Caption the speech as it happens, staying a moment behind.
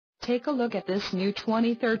Take a look at this new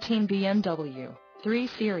 2013 BMW 3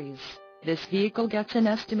 Series. This vehicle gets an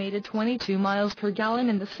estimated 22 miles per gallon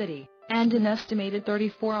in the city, and an estimated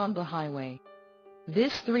 34 on the highway.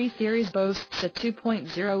 This 3 Series boasts a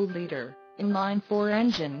 2.0-liter inline-4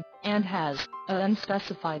 engine, and has an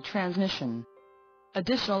unspecified transmission.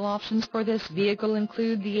 Additional options for this vehicle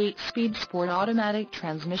include the 8-speed sport automatic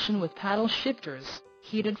transmission with paddle shifters,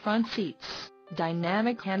 heated front seats,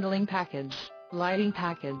 dynamic handling package, lighting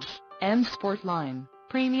package, M Sport Line,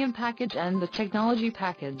 Premium package and the Technology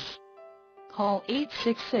package. Call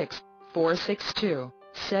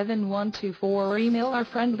 866-462-7124 or email our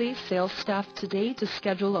friendly sales staff today to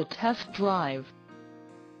schedule a test drive.